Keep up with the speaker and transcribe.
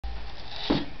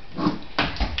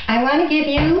I want to give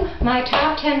you my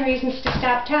top 10 reasons to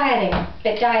stop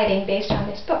dieting based on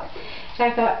this book. So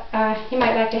I thought you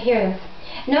might like to hear them.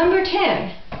 Number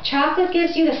 10, chocolate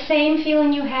gives you the same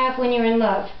feeling you have when you're in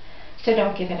love, so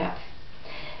don't give it up.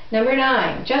 Number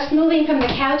 9, just moving from the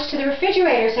couch to the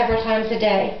refrigerator several times a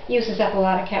day uses up a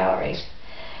lot of calories.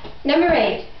 Number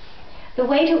 8, the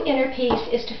way to inner peace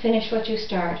is to finish what you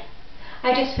start.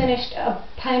 I just finished a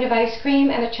pint of ice cream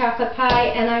and a chocolate pie,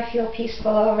 and I feel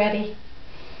peaceful already.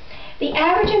 The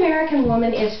average American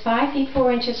woman is 5 feet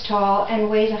 4 inches tall and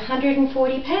weighs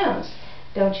 140 pounds.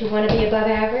 Don't you want to be above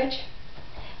average?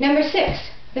 Number 6,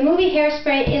 the movie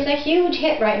Hairspray is a huge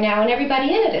hit right now, and everybody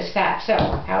in it is fat, so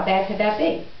how bad could that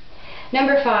be?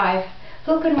 Number 5,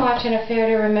 who can watch an affair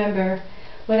to remember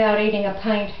without eating a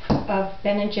pint of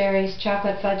Ben & Jerry's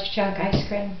chocolate fudge chunk ice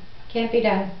cream? Can't be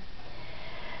done.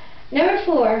 Number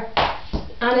 4,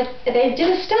 they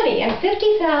did a study, and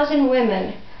 50,000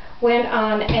 women went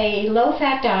on a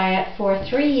low-fat diet for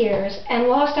 3 years and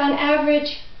lost on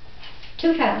average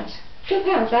 2 pounds. 2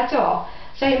 pounds, that's all.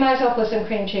 So you might as well put some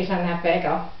cream cheese on that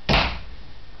bagel.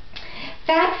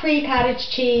 Fat-free cottage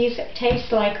cheese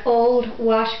tastes like old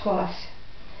washcloths.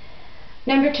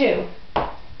 Number 2,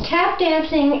 tap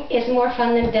dancing is more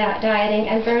fun than dieting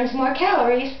and burns more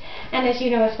calories, and as you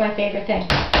know, it's my favorite thing.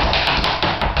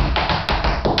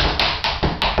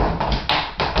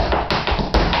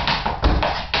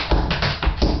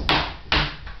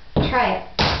 Try it.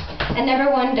 And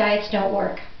number 1, diets don't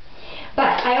work.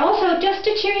 But I also, just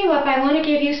to cheer you up, I want to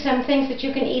give you some things that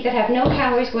you can eat that have no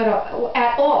calories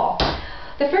at all.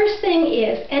 The first thing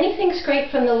is anything scraped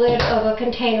from the lid of a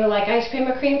container like ice cream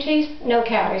or cream cheese, no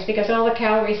calories because all the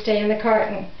calories stay in the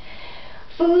carton.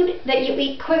 Food that you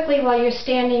eat quickly while you're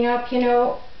standing up,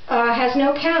 has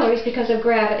no calories because of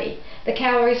gravity. The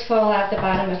calories fall out the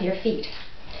bottom of your feet.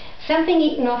 Something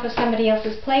eaten off of somebody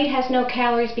else's plate has no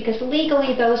calories because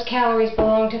legally those calories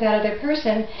belong to that other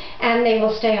person and they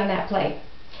will stay on that plate.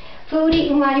 Food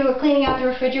eaten while you were cleaning out the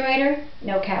refrigerator,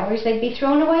 no calories, they'd be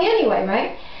thrown away anyway,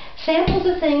 right? Samples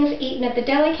of things eaten at the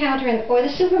deli counter or the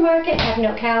supermarket have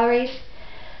no calories.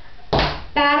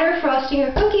 Batter, frosting,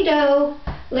 or cookie dough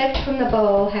licked from the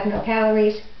bowl have no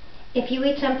calories. If you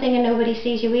eat something and nobody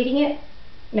sees you eating it,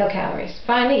 no calories.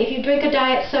 Finally, if you drink a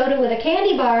diet soda with a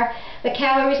candy bar, the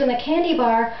calories in the candy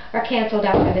bar are canceled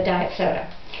out by the diet soda.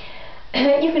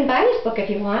 You can buy this book if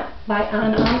you want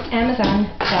on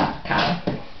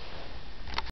Amazon.com.